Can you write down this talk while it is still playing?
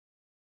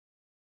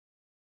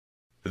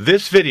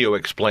This video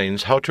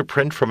explains how to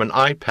print from an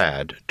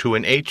iPad to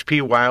an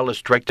HP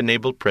wireless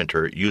direct-enabled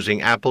printer using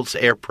Apple's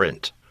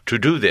AirPrint. To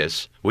do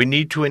this, we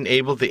need to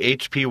enable the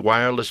HP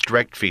Wireless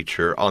Direct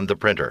feature on the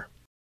printer.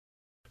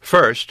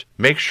 First,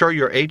 make sure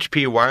your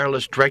HP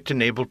Wireless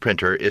Direct-enabled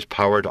printer is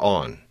powered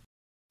on.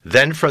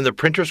 Then from the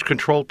printer's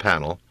control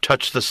panel,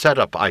 touch the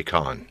Setup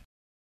icon.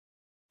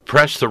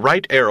 Press the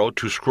right arrow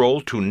to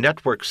scroll to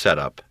Network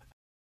Setup,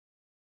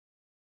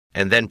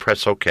 and then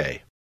press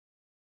OK.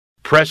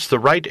 Press the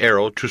right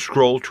arrow to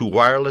scroll to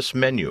Wireless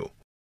menu,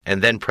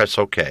 and then press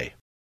OK.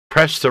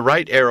 Press the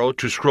right arrow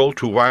to scroll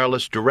to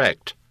Wireless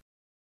Direct,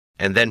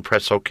 and then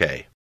press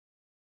OK.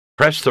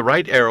 Press the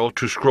right arrow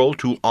to scroll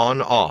to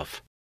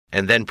On/Off,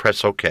 and then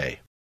press OK.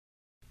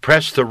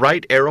 Press the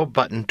right arrow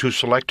button to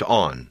select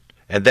On,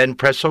 and then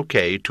press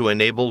OK to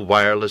enable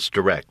Wireless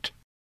Direct.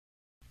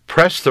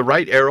 Press the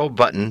right arrow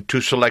button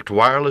to select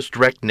Wireless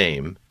Direct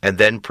name, and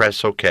then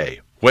press OK.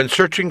 When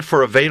searching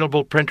for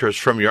available printers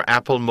from your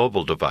Apple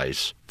mobile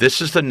device,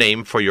 this is the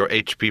name for your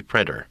HP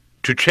printer.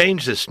 To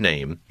change this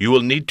name, you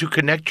will need to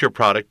connect your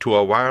product to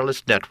a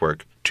wireless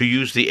network to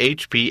use the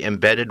HP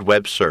Embedded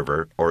Web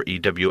Server, or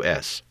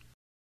EWS.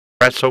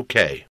 Press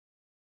OK.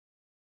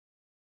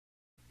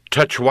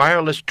 Touch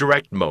Wireless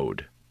Direct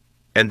mode,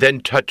 and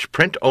then touch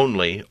Print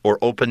Only or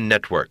Open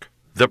Network.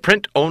 The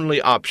Print Only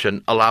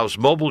option allows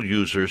mobile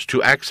users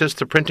to access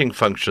the printing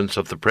functions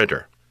of the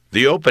printer.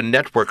 The Open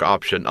Network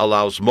option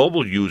allows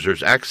mobile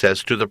users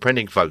access to the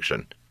printing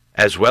function,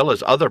 as well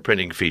as other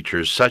printing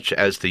features such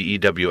as the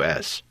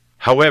EWS.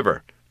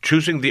 However,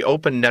 choosing the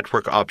Open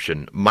Network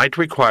option might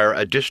require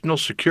additional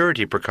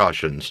security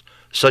precautions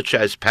such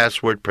as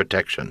password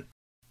protection.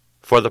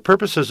 For the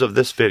purposes of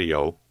this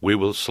video, we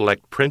will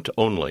select Print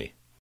Only.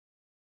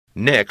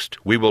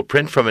 Next, we will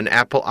print from an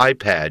Apple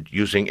iPad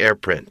using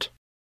AirPrint.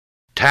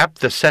 Tap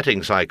the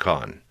Settings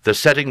icon. The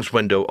Settings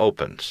window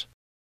opens.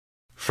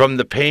 From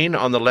the pane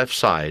on the left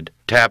side,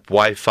 tap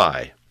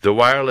Wi-Fi. The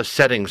Wireless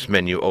Settings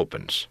menu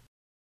opens.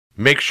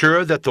 Make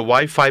sure that the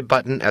Wi-Fi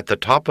button at the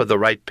top of the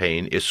right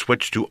pane is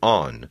switched to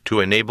On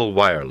to enable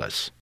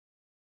wireless.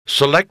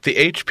 Select the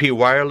HP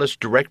Wireless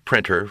Direct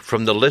printer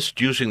from the list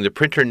using the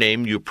printer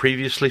name you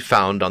previously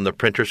found on the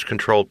printer's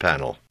control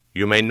panel.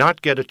 You may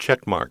not get a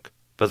check mark,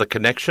 but the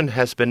connection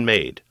has been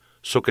made,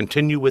 so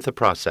continue with the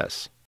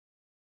process.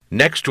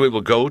 Next, we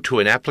will go to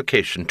an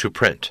application to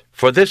print.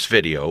 For this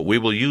video, we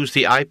will use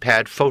the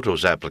iPad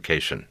Photos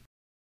application.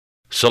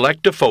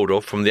 Select a photo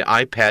from the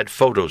iPad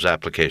Photos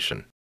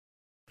application.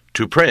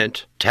 To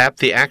print, tap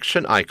the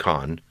Action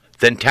icon,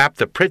 then tap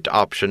the Print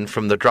option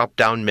from the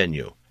drop-down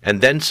menu, and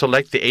then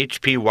select the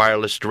HP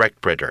Wireless Direct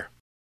printer.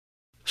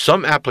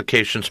 Some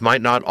applications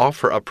might not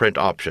offer a print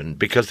option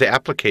because the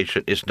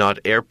application is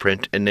not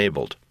AirPrint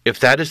enabled.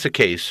 If that is the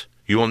case,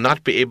 you will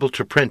not be able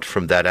to print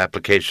from that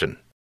application.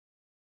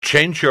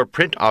 Change your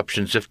print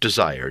options if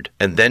desired,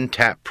 and then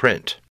tap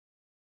Print.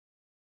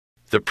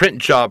 The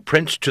print job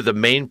prints to the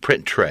main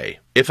print tray.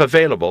 If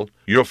available,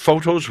 your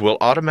photos will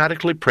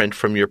automatically print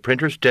from your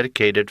printer's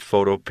dedicated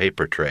photo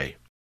paper tray.